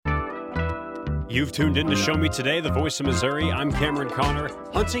You've tuned in to Show Me Today, the voice of Missouri. I'm Cameron Connor.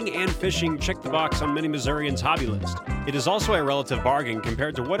 Hunting and fishing check the box on many Missourians' hobby list. It is also a relative bargain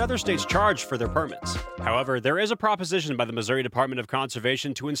compared to what other states charge for their permits. However, there is a proposition by the Missouri Department of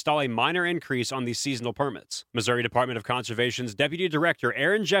Conservation to install a minor increase on these seasonal permits. Missouri Department of Conservation's Deputy Director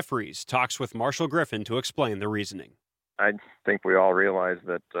Aaron Jeffries talks with Marshall Griffin to explain the reasoning. I think we all realize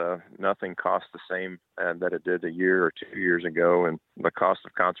that nothing costs the same that it did a year or 2 years ago, and the cost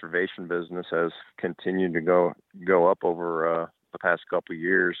of conservation business has continued to go up over the past couple of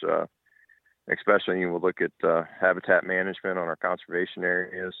years. Especially when we look at habitat management on our conservation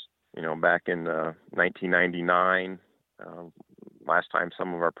areas. You know, back in 1999, last time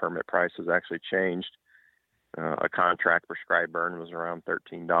some of our permit prices actually changed. A contract prescribed burn was around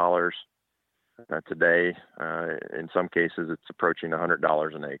 $13. Today, in some cases, it's approaching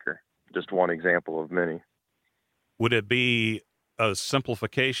 $100 an acre. Just one example of many. Would it be a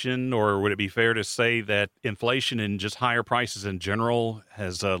simplification, or would it be fair to say that inflation and just higher prices in general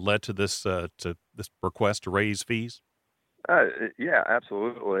has led to this request to raise fees? Yeah,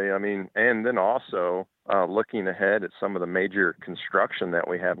 absolutely. I mean, and then also looking ahead at some of the major construction that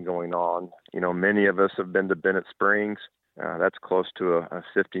we have going on. You know, many of us have been to Bennett Springs. That's close to a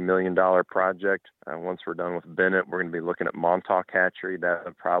 $50 million project. Once we're done with Bennett, we're going to be looking at Montauk Hatchery. That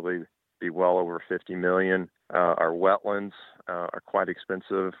would probably be well over $50 million. Our wetlands are quite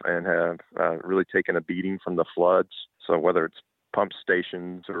expensive and have really taken a beating from the floods. So whether it's pump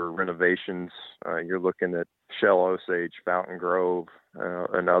stations or renovations, you're looking at Shell Osage, Fountain Grove,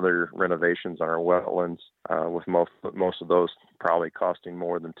 and other renovations on our wetlands, with most of those probably costing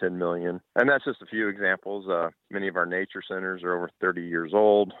more than $10 million. And that's just a few examples. Many of our nature centers are over 30 years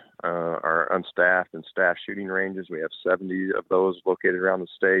old. Our unstaffed and staffed shooting ranges, we have 70 of those located around the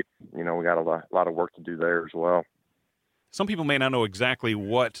state. You know, we got a lot of work to do there as well. Some people may not know exactly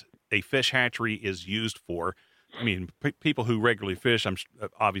what a fish hatchery is used for. I mean, people who regularly fish,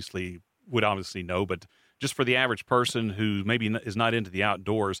 would obviously know, but just for the average person who maybe is not into the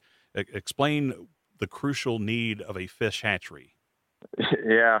outdoors, explain the crucial need of a fish hatchery.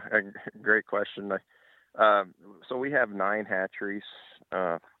 Yeah, a great question. So we have 9 hatcheries,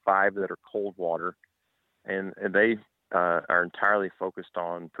 5 that are cold water, and they are entirely focused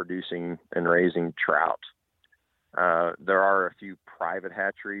on producing and raising trout. There are a few private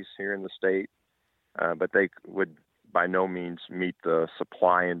hatcheries here in the state, but they would by no means meet the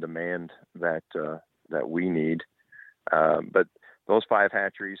supply and demand that we need. But those 5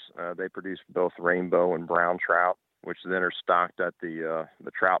 hatcheries, they produce both rainbow and brown trout, which then are stocked at the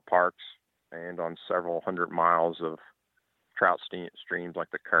trout parks and on several hundred miles of trout streams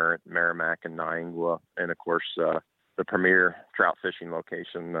like the Current, Merrimack, and Niangua, and of course the premier trout fishing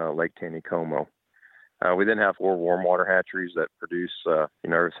location, Lake Taneycomo. We then have 4 warm water hatcheries that produce,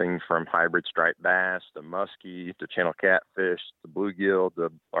 everything from hybrid striped bass to muskie to channel catfish to bluegill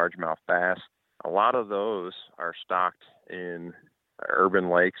to largemouth bass. A lot of those are stocked in urban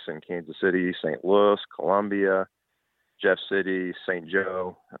lakes in Kansas City, St. Louis, Columbia, Jeff City, St.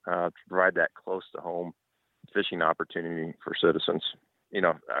 Joe, to provide that close to home fishing opportunity for citizens. You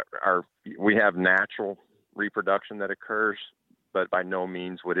know, we have natural reproduction that occurs, but by no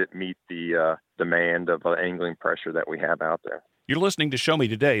means would it meet the demand of angling pressure that we have out there. You're listening to Show Me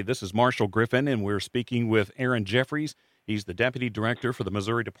Today. This is Marshall Griffin, and we're speaking with Aaron Jeffries. He's the Deputy Director for the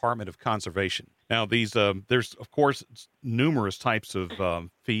Missouri Department of Conservation. Now, there's, of course, numerous types of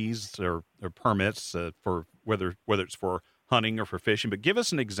fees or permits for whether it's for hunting or for fishing. But give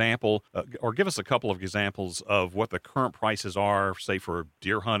us an example, or give us a couple of examples of what the current prices are, say, for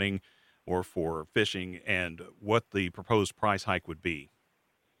deer hunting or for fishing, and what the proposed price hike would be.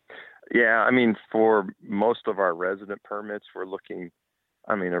 Yeah, I mean, for most of our resident permits, we're looking,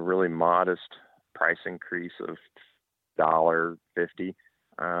 a really modest price increase of $1.50.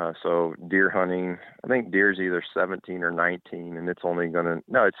 So deer hunting, I think deer's either 17 or 19, and it's only it's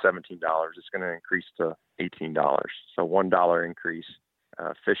 $17. It's going to increase to $18. So $1 increase.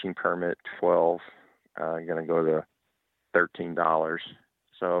 Fishing permit, 12, going to go to $13.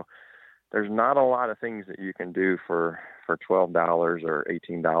 So there's not a lot of things that you can do for $12 or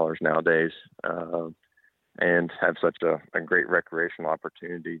 $18 nowadays, and have such a great recreational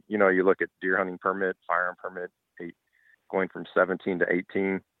opportunity. You know, you look at deer hunting permit, firearm permit, going from 17 to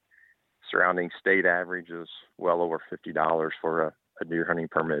 18. Surrounding state average is well over $50 for a deer hunting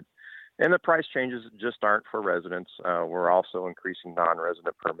permit. And the price changes just aren't for residents. We're also increasing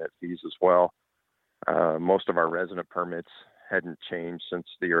non-resident permit fees as well. Most of our resident permits hadn't changed since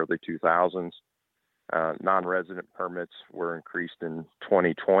the early 2000s. Non-resident permits were increased in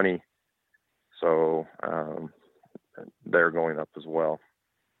 2020, so they're going up as well.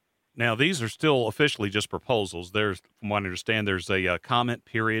 Now, these are still officially just proposals. There's, from what I understand, there's a comment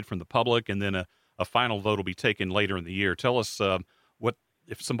period from the public, and then a final vote will be taken later in the year. Tell us what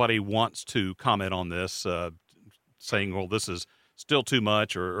if somebody wants to comment on this, saying, well, this is still too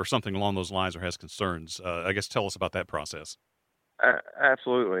much or something along those lines, or has concerns. I guess tell us about that process.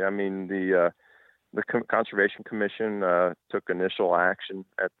 Absolutely. I mean, the Conservation Commission took initial action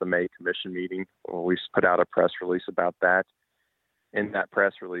at the May Commission meeting. We put out a press release about that. In that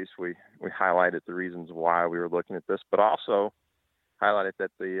press release, we highlighted the reasons why we were looking at this, but also highlighted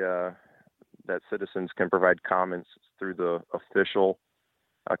that that citizens can provide comments through the official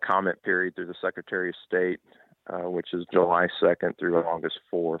comment period through the Secretary of State, which is July 2nd through August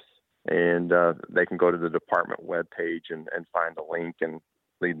 4th. And they can go to the department webpage and find a link and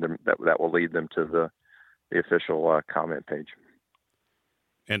lead them that will lead them to the official comment page.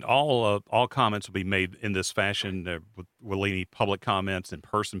 And all comments will be made in this fashion. Will any public comments in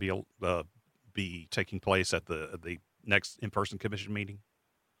person be taking place at the next in-person commission meeting?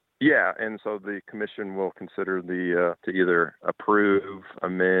 Yeah, and so the commission will consider to either approve,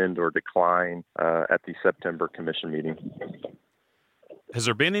 amend, or decline at the September commission meeting. Has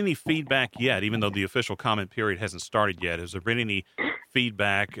there been any feedback yet, even though the official comment period hasn't started yet? Has there been any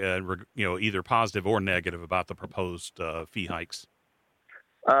feedback, either positive or negative, about the proposed fee hikes?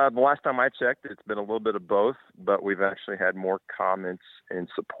 The last time I checked, it's been a little bit of both, but we've actually had more comments in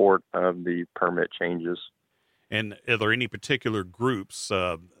support of the permit changes. And are there any particular groups,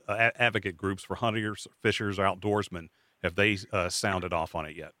 advocate groups for hunters, fishers, or outdoorsmen? Have they sounded off on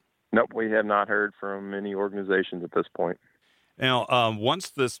it yet? Nope, we have not heard from any organizations at this point. Now, once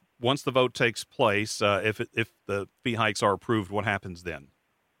the vote takes place, if the fee hikes are approved, what happens then?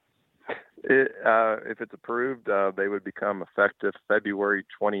 If it's approved, they would become effective February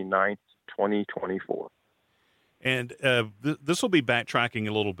 29th, 2024. And this will be backtracking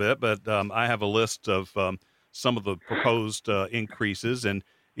a little bit, but I have a list of some of the proposed increases, and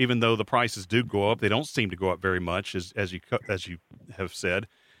even though the prices do go up, they don't seem to go up very much, as you have said.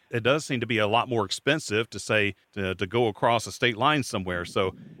 It does seem to be a lot more expensive to go across a state line somewhere.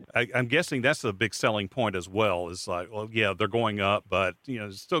 So I'm guessing that's a big selling point as well. It's like, well, yeah, they're going up, but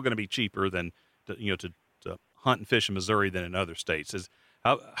it's still going to be cheaper than to hunt and fish in Missouri than in other states.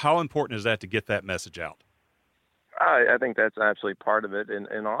 How important is that to get that message out? I think that's absolutely part of it,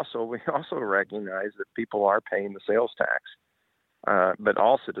 and also we also recognize that people are paying the sales tax, but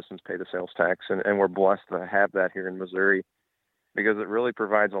all citizens pay the sales tax, and we're blessed to have that here in Missouri, because it really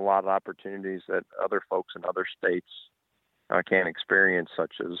provides a lot of opportunities that other folks in other states can't experience,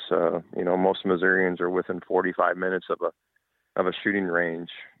 such as most Missourians are within 45 minutes of a shooting range.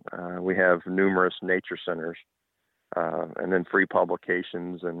 We have numerous nature centers, and then free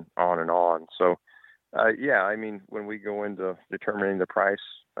publications, and on and on. So. When we go into determining the price,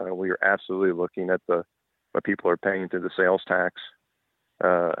 we are absolutely looking at what people are paying through the sales tax.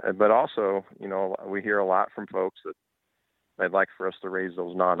 But also, we hear a lot from folks that they'd like for us to raise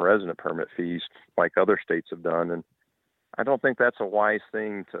those non-resident permit fees like other states have done. And I don't think that's a wise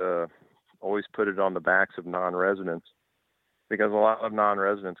thing to always put it on the backs of non-residents, because a lot of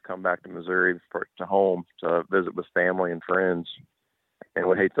non-residents come back to Missouri to home to visit with family and friends, and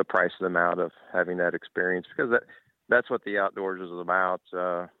would hate to price them out of having that experience, because that's what the outdoors is about,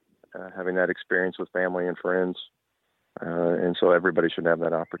 having that experience with family and friends. And so everybody should have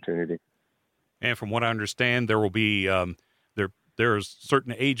that opportunity. And from what I understand, there will be there's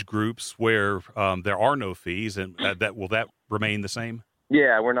certain age groups where there are no fees, and will that remain the same?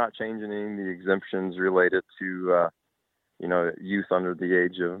 Yeah, we're not changing any of the exemptions related to youth under the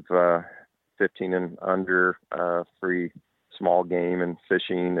age of 15 and under, free small game and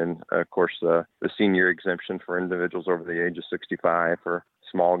fishing, and of course the senior exemption for individuals over the age of 65 for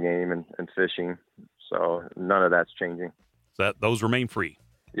small game and fishing. So none of that's changing. So those remain free?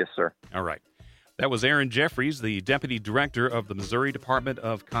 Yes, sir. All right. That was Aaron Jeffries, the Deputy Director of the Missouri Department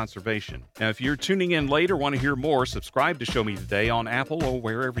of Conservation. Now, if you're tuning in late or want to hear more, subscribe to Show Me Today on Apple or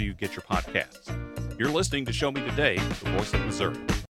wherever you get your podcasts. You're listening to Show Me Today, the voice of Missouri.